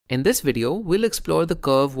In this video, we'll explore the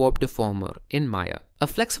Curve Warp Deformer in Maya, a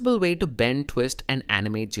flexible way to bend, twist, and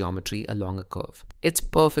animate geometry along a curve. It's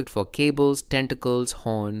perfect for cables, tentacles,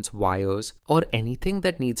 horns, wires, or anything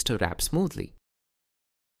that needs to wrap smoothly.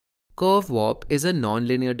 Curve Warp is a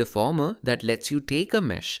nonlinear deformer that lets you take a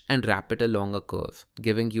mesh and wrap it along a curve,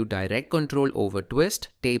 giving you direct control over twist,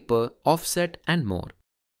 taper, offset, and more.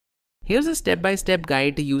 Here's a step-by-step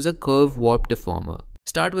guide to use a Curve Warp Deformer.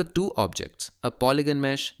 Start with two objects, a polygon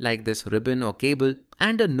mesh like this ribbon or cable,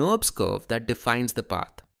 and a NURBS curve that defines the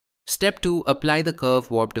path. Step 2. Apply the Curve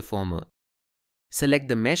Warp Deformer. Select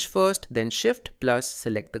the mesh first, then Shift plus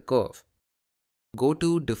select the curve. Go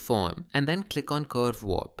to Deform and then click on Curve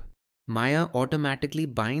Warp. Maya automatically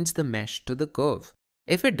binds the mesh to the curve.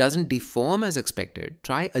 If it doesn't deform as expected,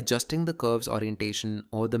 try adjusting the curve's orientation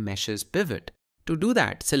or the mesh's pivot. To do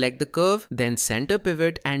that, select the curve, then center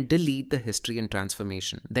pivot and delete the history and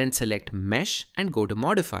transformation. Then select Mesh and go to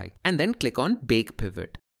Modify, and then click on Bake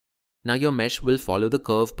Pivot. Now your mesh will follow the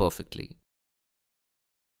curve perfectly.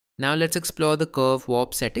 Now let's explore the Curve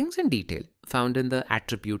Warp settings in detail, found in the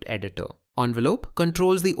Attribute Editor. Envelope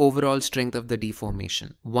controls the overall strength of the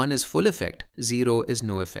deformation. 1 is full effect, 0 is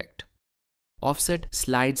no effect. Offset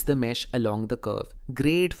slides the mesh along the curve,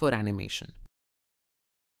 great for animation.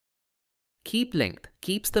 Keep length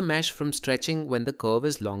keeps the mesh from stretching when the curve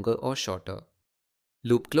is longer or shorter.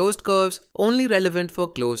 Loop closed curves, only relevant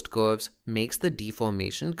for closed curves, makes the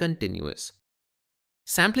deformation continuous.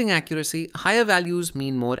 Sampling accuracy, higher values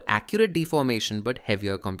mean more accurate deformation but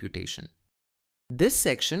heavier computation. This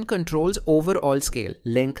section controls overall scale,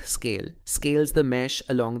 length scale, scales the mesh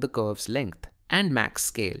along the curve's length, and max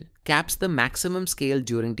scale, caps the maximum scale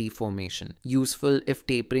during deformation, useful if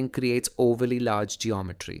tapering creates overly large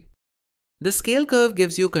geometry. The scale curve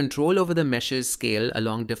gives you control over the mesh's scale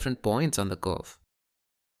along different points on the curve.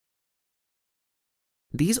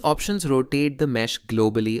 These options rotate the mesh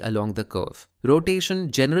globally along the curve.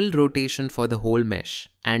 Rotation, general rotation for the whole mesh,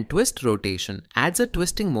 and twist rotation adds a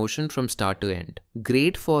twisting motion from start to end,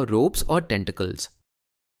 great for ropes or tentacles.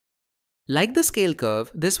 Like the scale curve,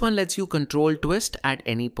 this one lets you control twist at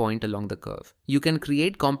any point along the curve. You can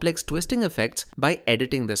create complex twisting effects by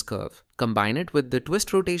editing this curve. Combine it with the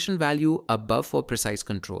twist rotation value above for precise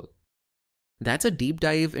control. That's a deep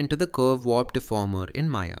dive into the Curve Warp Deformer in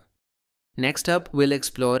Maya. Next up, we'll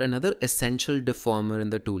explore another essential deformer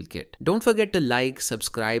in the toolkit. Don't forget to like,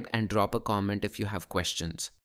 subscribe, and drop a comment if you have questions.